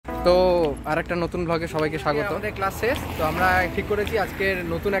তো আরেকটা নতুন ব্লগে সবাইকে স্বাগত। আমাদের ক্লাস শেষ, তো আমরা ঠিক করেছি আজকের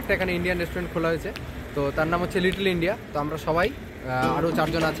নতুন একটা এখানে ইন্ডিয়ান রেস্টুরেন্ট খোলা হয়েছে, তো তার নাম হচ্ছে লিটল ইন্ডিয়া। তো আমরা সবাই আরও 4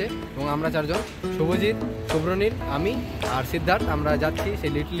 জন আছে এবং আমরা 4 জন, শুভজিৎ, শুভ্রনীল, আমি আর সিদ্ধার্থ, আমরা যাচ্ছি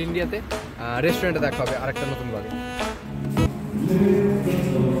সেই লিটল ইন্ডিয়াতে রেস্টুরেন্টে দেখা হবে আরেকটা নতুন ব্লগে।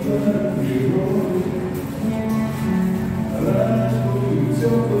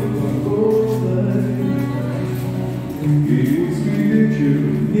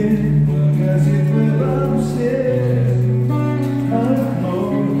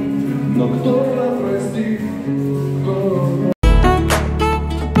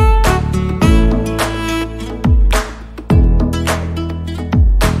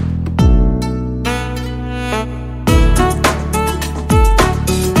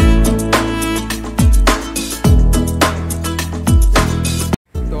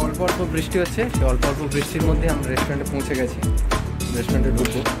 বৃষ্টি হচ্ছে, সে অল্প অল্প বৃষ্টির মধ্যে আমরা রেস্টুরেন্টে পৌঁছে গেছি। রেস্টুরেন্টে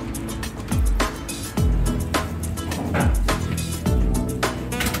ঢুকবো।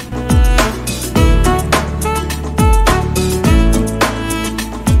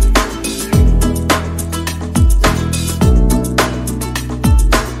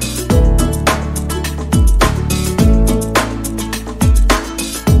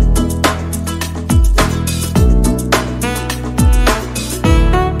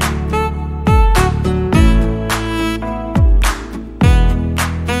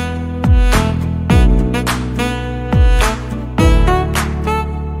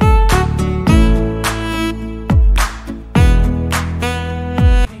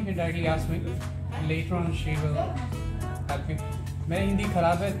 Later on she will help me. My Hindi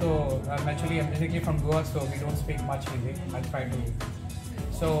खराब है तो I'm basically from Goa, so we don't speak much Hindi. I'll try to.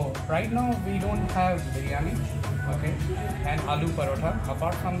 So right now we don't have biryani, okay, and aloo parotha.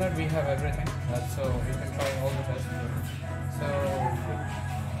 Apart from that, we have everything. So you can try all the best. So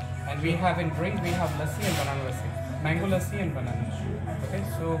and we have in drink we have lassi and banana lassi, mango lassi and banana. Okay,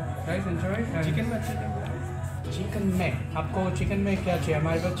 so guys enjoy. Chicken में आपको chicken में क्या चाहिए?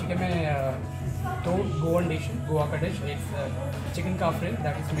 हमारे पास chicken में दो Goa dish, Goa का dish, एक chicken काफरे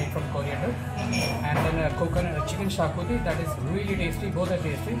that is made from coriander and then coconut chicken xacuti that is really tasty, both are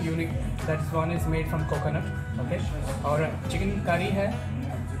tasty, unique, that is one is made from coconut, okay. और चिकन करी है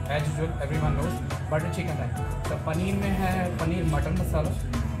as usual everyone knows, butter chicken है। तो पनीर में है पनीर मटर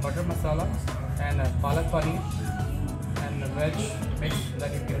मसाला and palak paneer and veg mix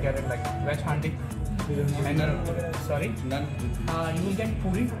that you can get it like veg हांडी. And sorry, none. You will get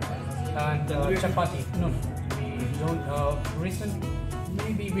puri and chapati. No, we don't. Recent,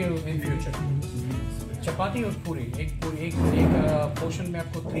 maybe we'll in future. Chapati or puri. एक portion में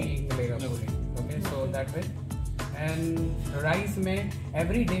आपको 3 मिलेगा पूरी. Okay, so that way. And rice में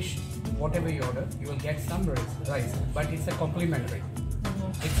every dish, whatever you order, you will get some rice, but it's a complimentary.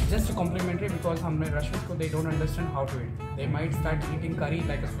 It's just a complimentary because Russians they don't understand how to eat. They might start eating curry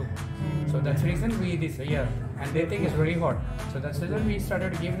like a soup. So that's the reason we eat this here, and they think it's very hot. So that's the reason we started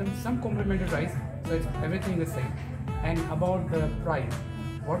to give them some complimentary rice. So it's everything the same. And about the price,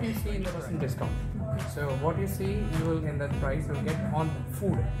 what you see in the % discount. So what you see, you will in that price you will get on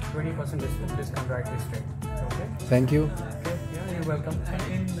food 20% discount right this straight. Okay. Thank you. Okay. Yeah, you're welcome.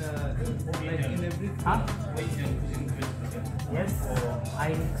 In every yes, I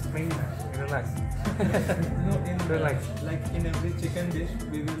explained that. Relax. No, relax. Like in every chicken dish,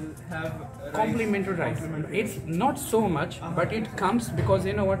 we will have complimentary rice. It's not so much, but it comes because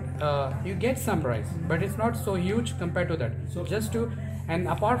you know what? You get some rice, but it's not so huge compared to that. So just to, and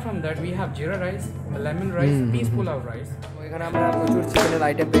apart from that, we have jeera rice, lemon rice, peas pulao rice. এখানে আমরা প্রচুর চিকেনের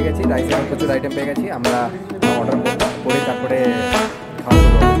item পেয়ে গেছি, রাইসের প্রচুর item পেয়ে গেছি। আমরা অর্ডার করে তারপরে খাওয়া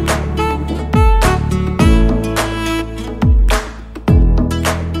শুরু করব।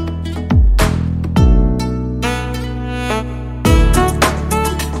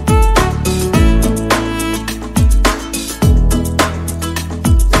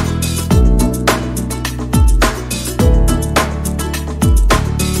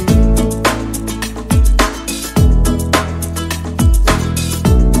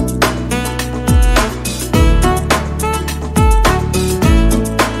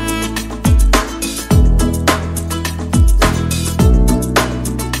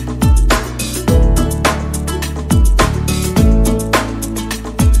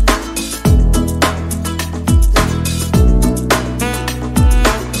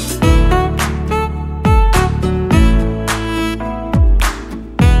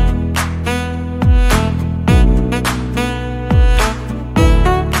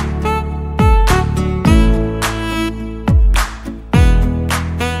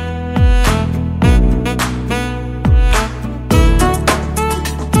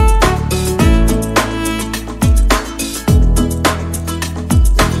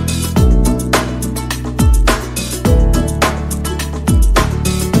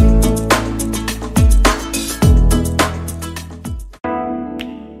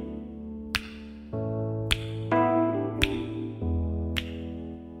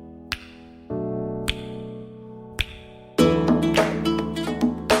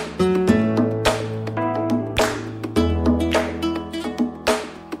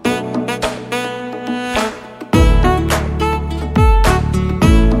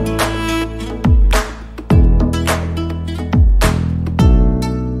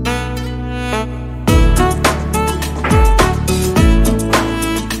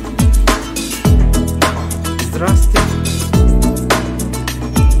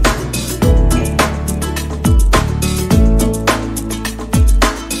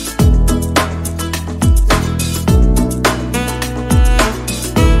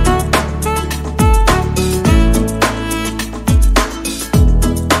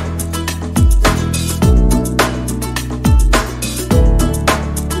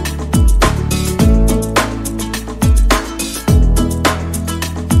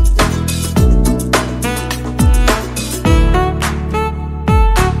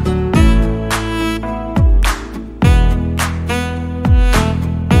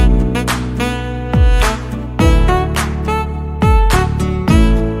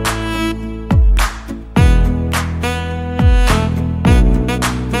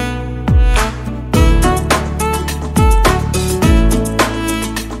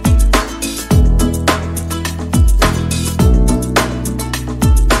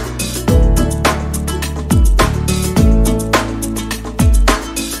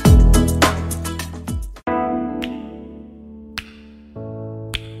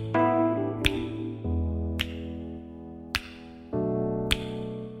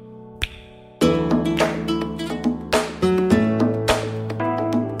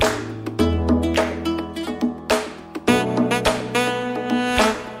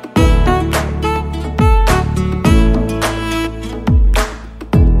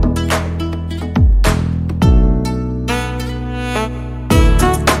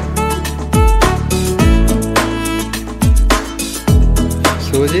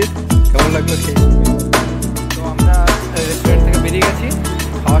 শুভজিৎ কেমন লাগলো খেয়ে? তো আমরা রেস্টুরেন্ট থেকে বেরিয়ে গেছি,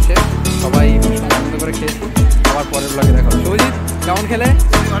 খাওয়া শেষ, সবাই আনন্দ করে খেয়েছি। আবার পরের ব্লগে দেখা হবে। শুভজিৎ কেমন খেলে?